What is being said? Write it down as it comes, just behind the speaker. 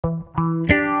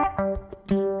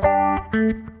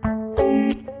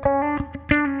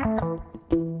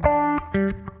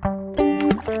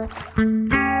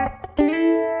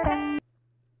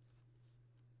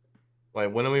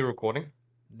recording?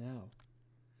 Now.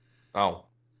 Oh,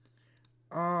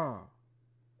 Ah.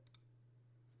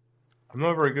 I'm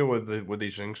not very good with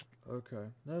these things. Okay,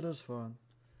 that is fine.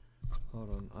 Hold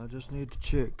on, I just need to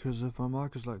check, because if my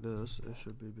mic is like this, it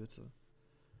should be better.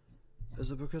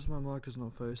 Is it because my mic is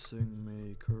not facing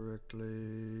me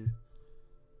correctly?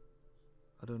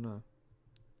 I don't know.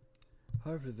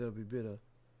 Hopefully that'll be better.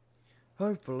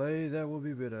 Hopefully that will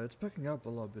be better. It's picking up a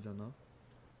lot better now.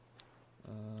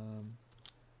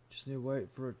 Just need to wait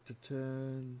for it to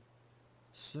turn.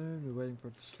 Soon we're waiting for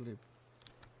it to sleep.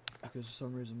 Because for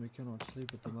some reason we cannot sleep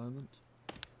at the moment.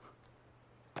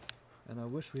 And I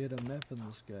wish we had a map in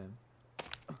this game.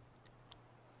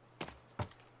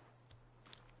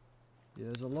 Yeah,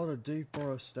 there's a lot of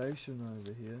deforestation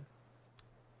over here.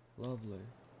 Lovely.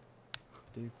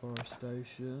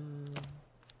 Deforestation.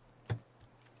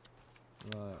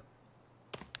 Right.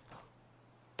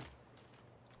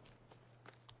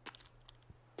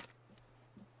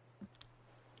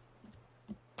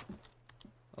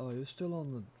 Oh, you're still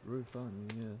on the roof,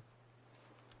 aren't you? Yeah.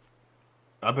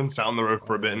 I've been sat on the roof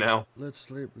for a bit now. Let's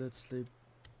sleep, let's sleep.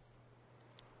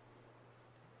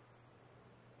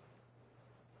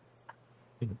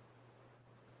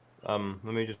 Let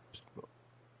me just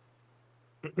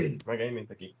my gaming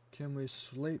picky. Can we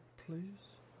sleep,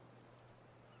 please?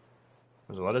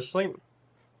 Does it let us sleep?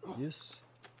 Yes.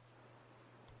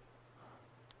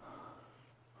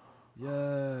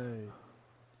 Yay.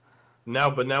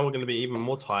 But now we're gonna be even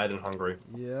more tired and hungry.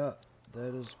 Yeah,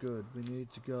 that is good. We need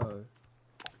to go.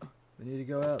 We need to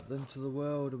go out into the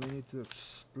world and we need to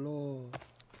explore.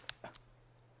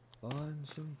 Find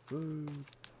some food.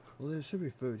 Well, there should be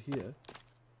food here.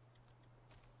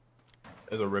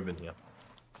 There's a ribbon here.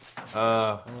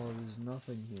 Oh, there's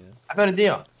nothing here. I found a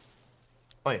deer.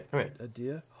 Wait, come here. A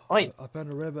deer? Wait, I found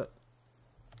a rabbit.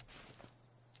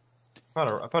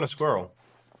 I found a squirrel.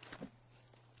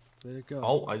 Where'd it go?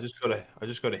 Oh, I just got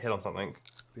a hit on something.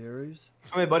 Berries?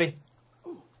 Come here, buddy.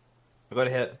 I got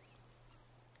a hit.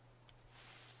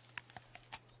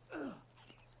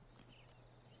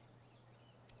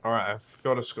 Alright, I've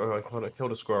got a squirrel. I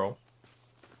killed a squirrel.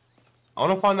 I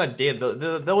want to find that deer.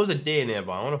 There was a deer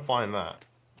nearby. I want to find that.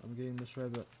 I'm getting this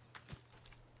rabbit.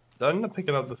 Did I end up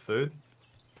picking up the food?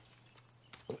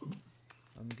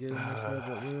 I'm getting this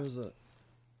rabbit. Where is it?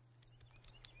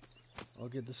 I'll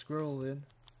get the squirrel then.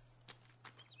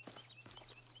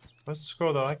 Where's the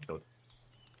squirrel that I killed?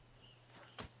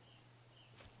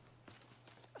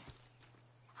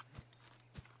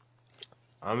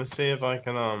 I'm gonna see if I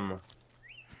can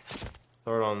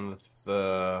throw it on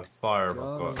the fire if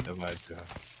I've got if I do.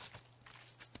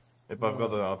 If I've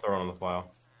got I'll throw it on the fire.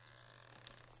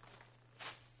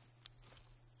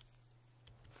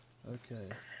 Okay.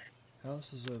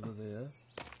 House is over there.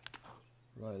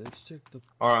 Right, let's check the...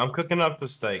 Alright, I'm cooking up a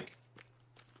steak.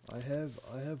 I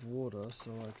have water,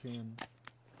 so I can...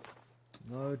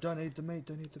 No, don't eat the meat,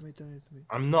 don't eat the meat, don't eat the meat.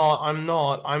 I'm No,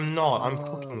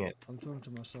 cooking it. I'm talking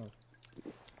to myself.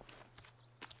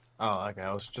 Oh, okay.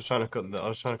 I was trying to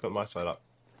cook my side up.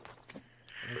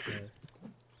 Okay.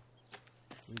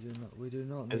 We do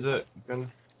not Is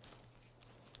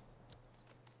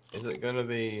it gonna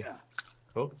be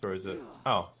cooked or is it?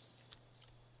 Oh.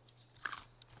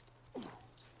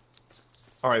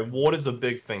 Alright, water's a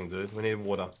big thing, dude. We need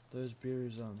water. Those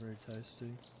berries aren't very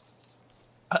tasty.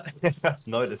 I've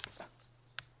noticed.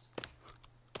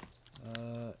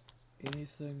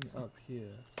 Anything up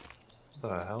here?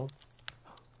 What the hell?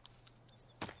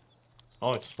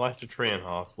 Oh, it sliced a tree in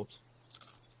half. Whoops.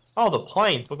 Oh, the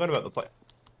plane! Forgot about the plane.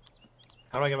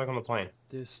 How do I get back on the plane?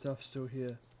 There's stuff still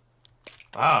here.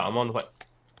 Ah, I'm on the plane.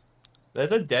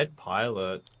 There's a dead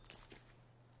pilot.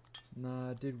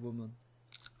 Nah, dead woman.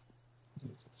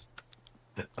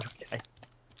 Okay.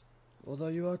 Although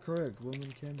you are correct,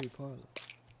 women can be pilots.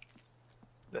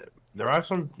 There are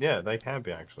some, yeah, they can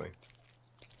be actually.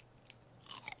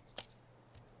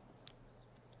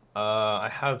 I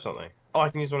have something. Oh, I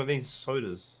can use one of these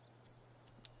sodas.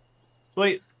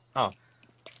 Sweet. Oh.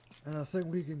 And I think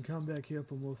we can come back here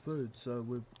for more food, so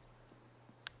we're...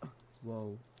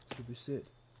 Well, should be set.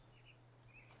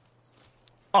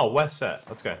 Oh, we're set.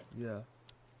 Let's go. Yeah.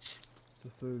 The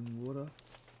food and water.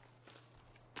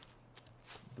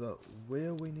 But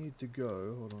where we need to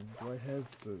go, hold on, do I have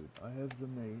food? I have the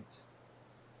meat.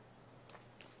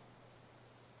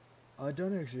 I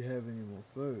don't actually have any more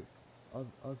food. I've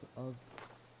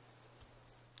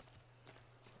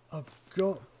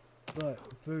got like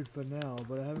food for now,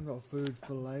 but I haven't got food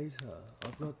for later.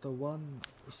 I've got the one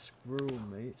squirrel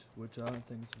meat, which I don't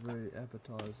think is very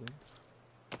appetizing.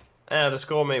 Yeah, the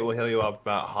squirrel meat will heal you up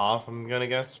about half, I'm gonna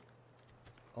guess.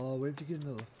 Oh, we have to get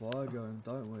another fire going,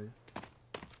 don't we?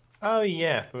 Oh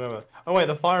yeah, forgot about. Oh wait,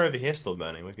 the fire over here still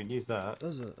burning. We could use that.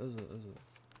 Is it? Is it? Is it?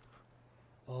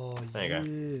 Oh, There you go.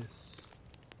 yes.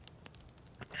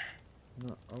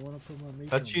 No, I want to put my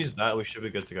meat Let's on use there. that. We should be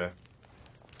good to go.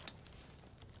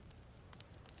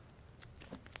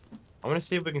 I want to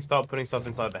see if we can start putting stuff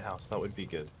inside the house. That would be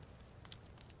good.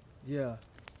 Yeah.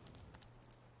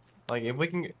 Like if we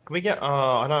can we get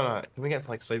I don't know. Can we get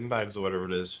like sleeping bags or whatever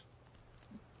it is?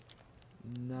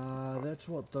 Nah, that's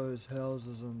what those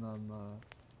houses and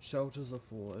shelters are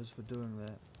for, is for doing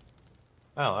that.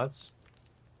 Oh, that's.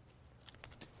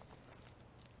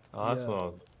 Oh, that's Yeah. what I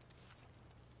was.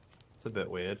 It's a bit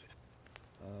weird.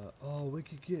 Oh, we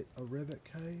could get a rabbit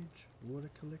cage, water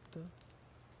collector.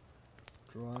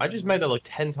 I just made that look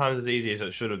 10 times as easy as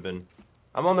it should have been.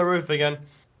 I'm on the roof again.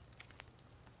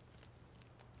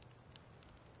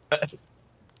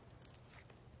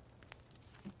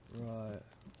 Right.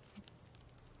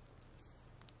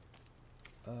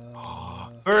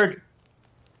 Bird!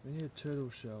 We need a turtle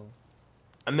shell.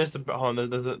 I missed a. Hold on,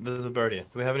 there's a bird here.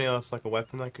 Do we have any else like a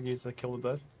weapon I could use to kill the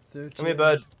bird? 13, Come here,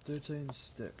 bird. 13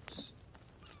 sticks.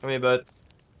 Come here, bird.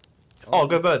 Oh,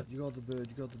 good bird. You got the bird,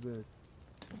 you got the bird.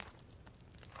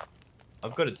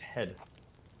 I've got its head.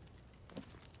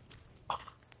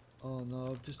 Oh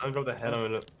no, I've got the head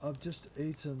on it. I've just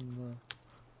eaten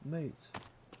the meat.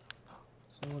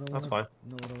 It's not what I That's wanted,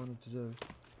 fine. not what I wanted to do.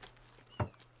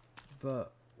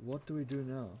 But what do we do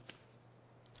now?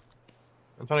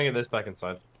 I'm trying to get this back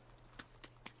inside.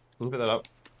 Can you put that up?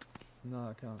 No,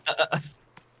 I can't.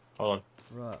 Hold on.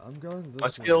 Right, I'm going this My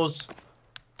way. skills.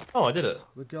 Oh, I did it.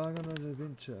 We're going on an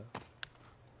adventure.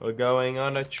 We're going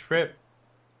on a trip.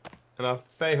 And our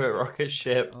favorite rocket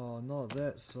ship. Oh, not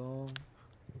that song.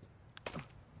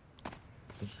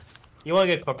 You want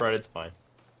to get copyrighted, it's fine.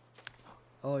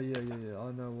 Oh yeah,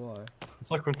 I know why.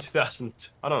 It's like from 2000.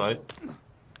 I don't know.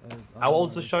 I How don't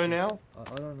old's know, the it's show just- now? I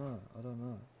don't know. I don't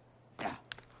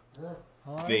know.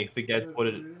 Hi. Me, forget what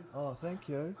it. Oh, thank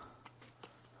you.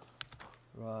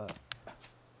 Right.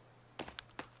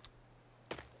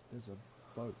 There's a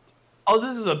boat. Oh,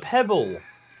 this is a pebble.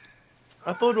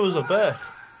 I thought it was a bird.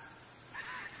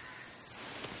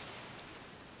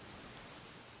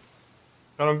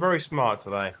 God, I'm very smart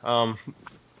today.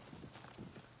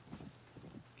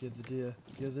 Get the deer.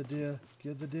 Get the deer.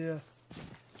 Get the deer.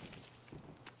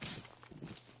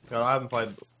 God, I haven't played.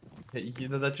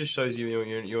 That just shows you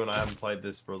and I haven't played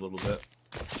this for a little bit.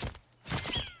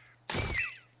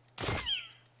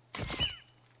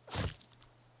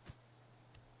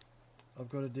 I've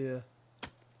got a deer.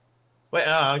 Wait,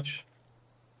 ouch.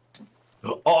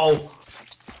 Oh!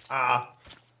 Ah!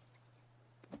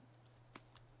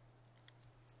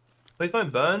 Please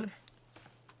don't burn.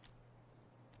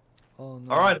 Oh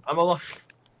no. Alright, I'm alive.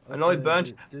 I know it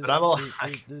burnt, but I'm alive.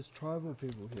 There's tribal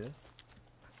people here.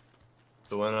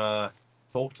 Do you wanna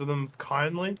talk to them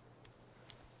kindly?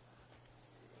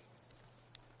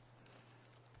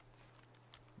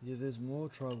 Yeah, there's more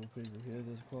tribal people here.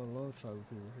 There's quite a lot of tribal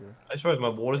people here. I suppose my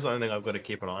water's the only thing I've got to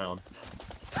keep an eye on.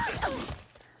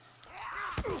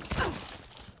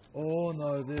 Oh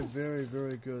no, they're very,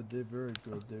 very good. They're very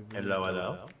good. They're very Hello, good.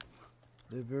 hello.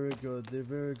 They're very good. They're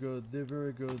very good. They're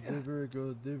very good. They're very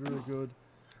good. They're very good.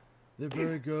 They're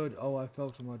very good. Oh, I fell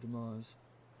to my demise.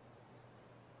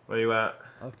 Where you at?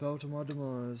 I fell to my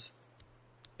demise.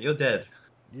 You're dead.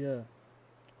 Yeah.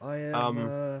 I am,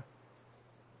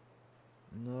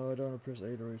 No, I don't want to press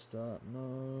A to restart. No.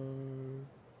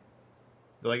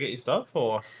 Do I get your stuff,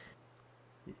 or?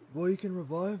 Well, you can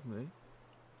revive me.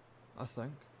 I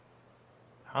think.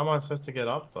 How am I supposed to get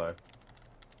up, though?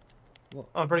 What?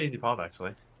 Oh, pretty easy path,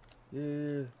 actually.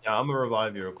 Yeah. Yeah, I'm gonna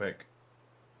revive you real quick.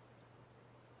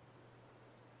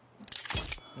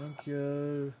 Thank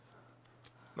you.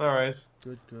 No worries.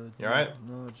 Good, good. You alright?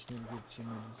 No, I just need to get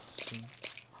some.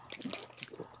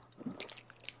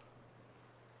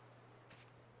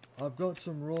 I've got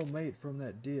some raw meat from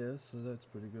that deer, so that's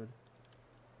pretty good.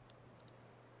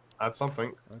 That's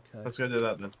something. Okay. Let's go do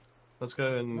that then. Let's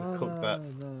go and cook that.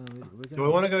 No, we're gonna, Do we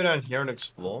want to go down here and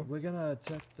explore? We're gonna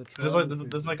attack the There's tribal like, there's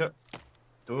people. like a.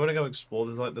 Do we want to go explore?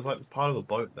 There's like part of the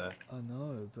boat there. I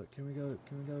know, but can we go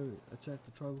attack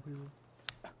the tribal people?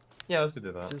 Yeah, let's go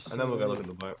do that. Just And then we'll go so look at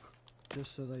the boat.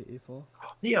 Just so they F off?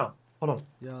 Yeah. Hold on.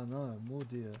 Yeah, I know, more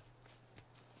deer.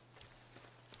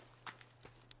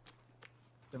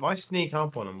 If I sneak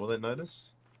up on them, will they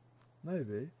notice?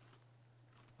 Maybe.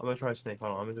 I'm gonna try to sneak.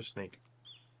 Hold on, I'm gonna just sneak.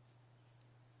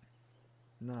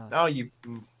 Nah. Oh, you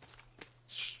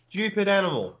stupid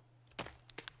animal!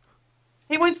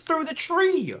 He went through the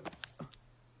tree.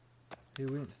 He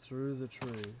went through the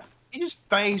tree. He just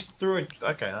phased through it.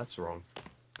 Okay, that's wrong.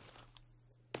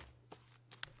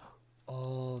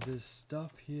 Oh, there's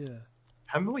stuff here.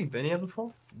 Haven't we been here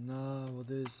before? No, well,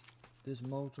 there's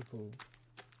multiple.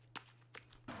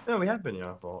 No, we have been here,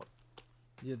 I thought.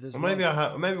 Yeah, there's. Or maybe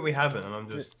maybe we haven't, and I'm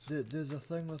just. There's a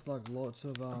thing with like lots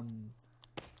of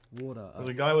water. There's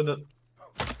a guy with a.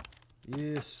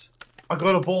 Yes. I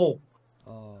got a ball.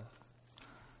 Oh.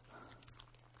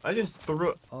 I just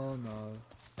threw it. Oh no.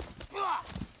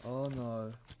 Oh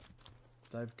no.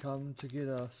 They've come to get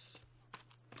us.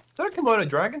 Is that a Komodo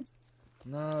dragon?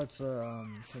 No, it's a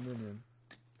chameleon.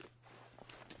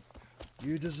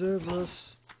 You deserve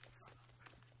this.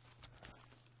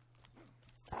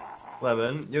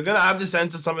 Lemon, you're gonna have to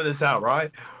censor some of this out,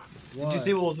 right? Why? Did you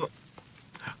see what was?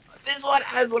 This one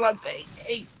has what I'm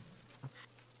thinking.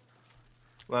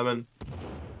 Lemon.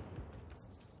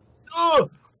 Oh!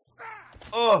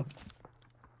 Oh!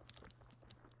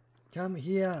 Come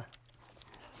here.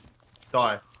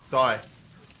 Die. Die.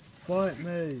 Fight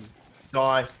me.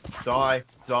 Die. Die.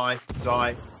 Die.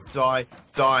 Die. Die.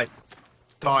 Die.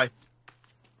 Die.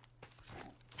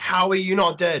 How are you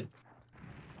not dead?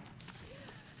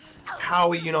 How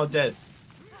are you not dead?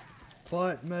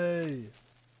 Fight me.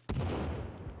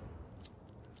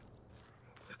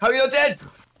 How are you not dead?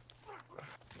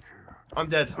 I'm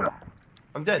dead.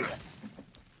 I'm dead.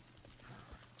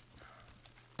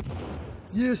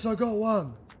 Yes, I got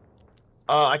one.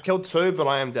 I killed two, but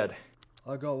I am dead.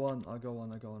 I got one. I got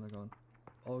one.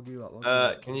 I'll give you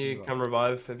up. Can you come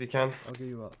revive if you can? I'll give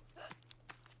you up.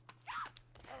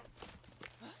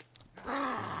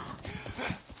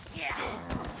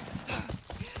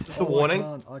 Just a warning.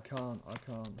 I can't.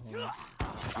 Hold on.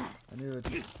 I need to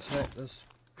attack this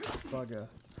bugger.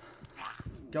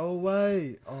 Go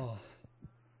away. Oh.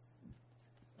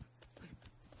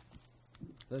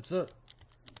 That's it.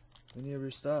 We need to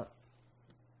restart.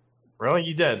 Really?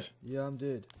 You dead? Yeah, I'm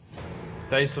dead.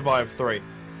 They survived 3.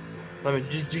 Lemon,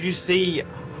 did you see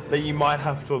that you might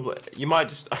have to... You might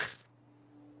just...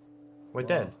 We're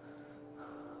dead.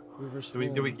 We've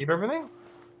respawned. Do we keep everything?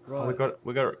 Right. Oh,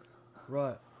 we got it.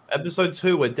 Right. Episode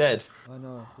 2, we're dead. I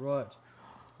know. Right.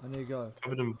 I need to go.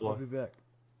 Covered in blood. I'll be back.